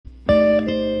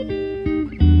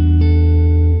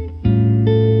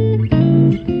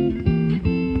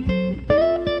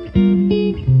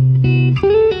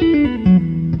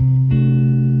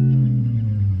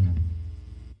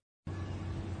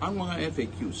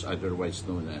FAQs, otherwise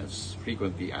known as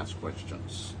Frequently Asked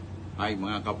Questions. Hi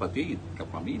mga kapatid,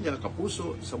 kapamilya,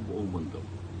 kapuso sa buong mundo.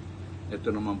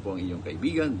 Ito naman po ang inyong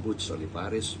kaibigan, Butch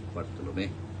Olivares Bartolome,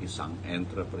 isang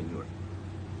entrepreneur.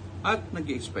 At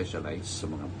nag-specialize sa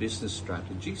mga business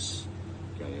strategies,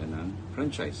 gaya ng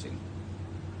franchising.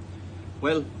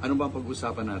 Well, ano ba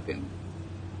pag-usapan natin?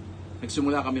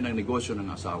 Nagsimula kami ng negosyo ng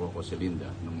asawa ko si Linda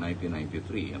noong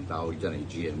 1993. Ang tawag dyan ay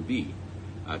GMB.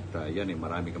 At yan ay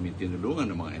marami kami tinulungan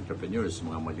ng mga entrepreneurs,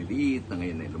 mga maliliit na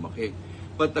ngayon ay lumaki.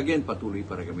 But again, patuloy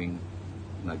para kaming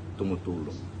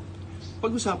nagtumutulong.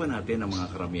 Pag-usapan natin ang mga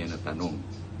karamihan na tanong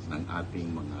ng ating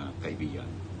mga kaibigan.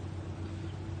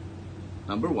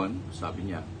 Number one, sabi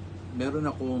niya, meron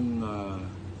akong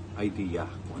idea,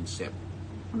 concept.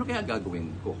 Ano kaya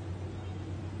gagawin ko?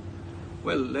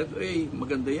 Well, letter A,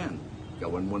 maganda yan.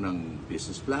 Gawan mo ng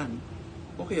business plan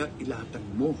o kaya ilatag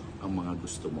mo ang mga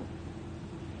gusto mo.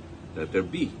 Letter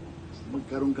B,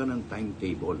 magkaroon ka ng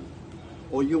timetable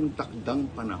o yung takdang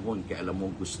panahon kaya alam mo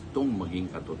gustong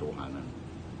maging katotohanan.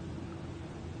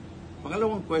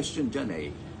 Pangalawang question dyan ay,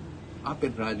 up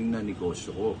and running na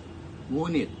negosyo ko.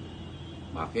 Ngunit,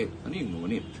 bakit? Ano yung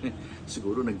ngunit?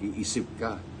 Siguro nag-iisip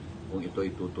ka kung ito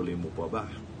itutuloy mo pa ba.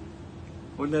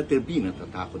 O letter B,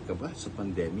 natatakot ka ba sa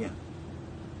pandemya?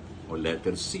 O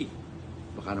letter C,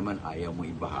 baka naman ayaw mo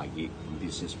ibahagi ang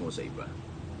business mo sa iba.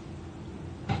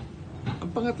 Ang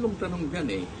pangatlong tanong dyan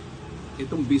eh,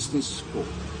 itong business ko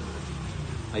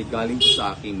ay galing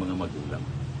sa aking mga magulang.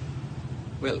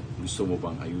 Well, gusto mo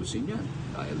bang ayusin yan?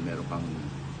 Dahil meron kang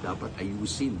dapat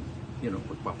ayusin,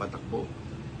 pagpapatakbo.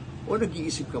 O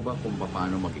nag-iisip ka ba kung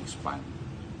paano mag-expand?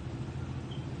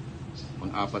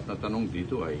 Pang-apat na tanong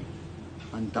dito ay,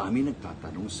 ang dami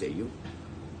nagtatanong sa iyo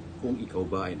kung ikaw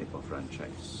ba ay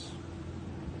nagpa-franchise.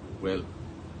 Well,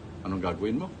 anong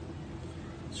gagawin mo?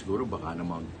 Siguro baka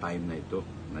namang time na ito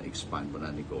na expand mo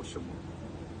na negosyo mo.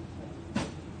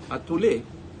 At huli,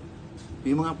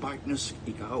 may mga partners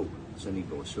ikaw sa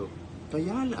negosyo.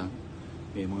 Kaya lang,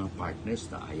 may mga partners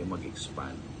na ayaw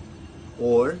mag-expand.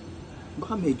 Or,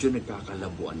 baka medyo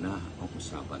nagkakalabuan na ang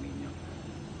usapan ninyo.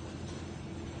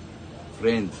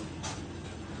 Friend,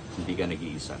 hindi ka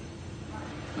nag-iisa.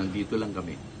 Nandito lang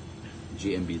kami,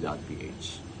 GMB.ph.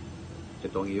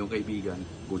 Ito ang iyong kaibigan,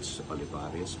 Butch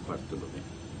Olivares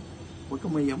Bartolome. Huwag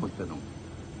kang mayang magtanong.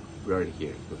 We are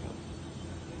here to help.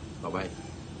 Bye-bye.